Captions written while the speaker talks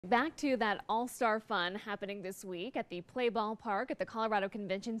Back to that all-star fun happening this week at the Play Ball Park at the Colorado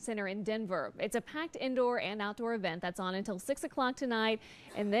Convention Center in Denver. It's a packed indoor and outdoor event that's on until 6 o'clock tonight,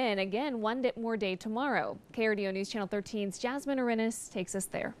 and then again more day tomorrow. KRDO News Channel 13's Jasmine Arenas takes us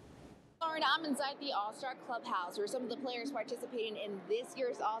there. Lauren, I'm inside the All-Star Clubhouse where some of the players participating in this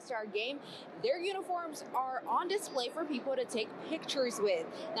year's All-Star game, their uniforms are on display for people to take pictures with.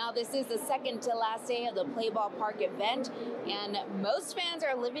 Now, this is the second to last day of the Play Ball Park event, and most fans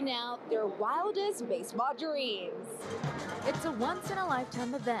are living out their wildest baseball dreams. It's a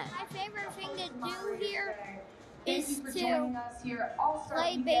once-in-a-lifetime event. My favorite thing to do here is to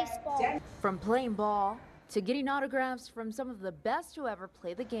play baseball. From playing ball to getting autographs from some of the best to ever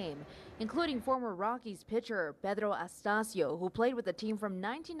play the game, including former Rockies pitcher Pedro Astacio, who played with the team from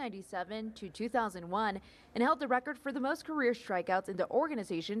 1997 to 2001 and held the record for the most career strikeouts in the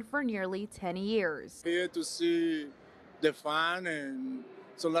organization for nearly 10 years. Here to see the fan, and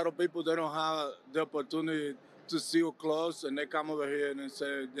so a lot of people, they don't have the opportunity to see you close, and they come over here and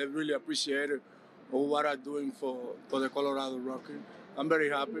say they really appreciate it or what I'm doing for the Colorado Rockies. I'm very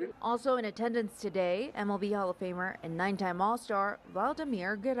happy. Also in attendance today, MLB Hall of Famer and 9-time All-Star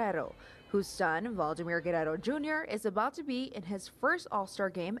Vladimir Guerrero, whose son, Vladimir Guerrero Jr., is about to be in his first All-Star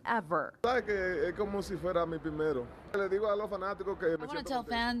game ever. I want to tell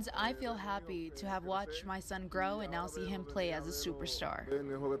fans I feel happy to have watched my son grow and now see him play as a superstar.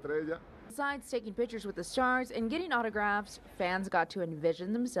 Besides taking pictures with the stars and getting autographs, fans got to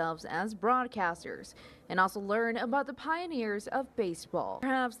envision themselves as broadcasters and also learn about the pioneers of baseball.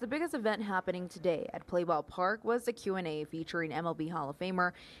 Perhaps the biggest event happening today at Play Ball Park was the Q&A featuring MLB Hall of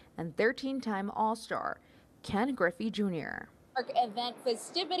Famer and 13-time All-Star Ken Griffey Jr. Event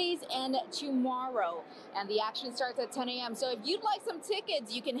festivities and tomorrow, and the action starts at 10 a.m. So if you'd like some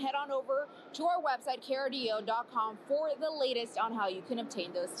tickets, you can head on over to our website krdo.com for the latest on how you can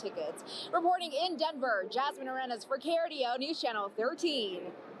obtain those tickets. Reporting in Denver, Jasmine Arenas for KRDO News Channel 13.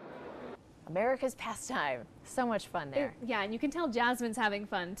 America's pastime. So much fun there. Yeah, and you can tell Jasmine's having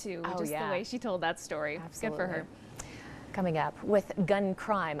fun too, the way she told that story. Absolutely. Good for her. Coming up, with gun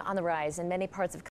crime on the rise in many parts of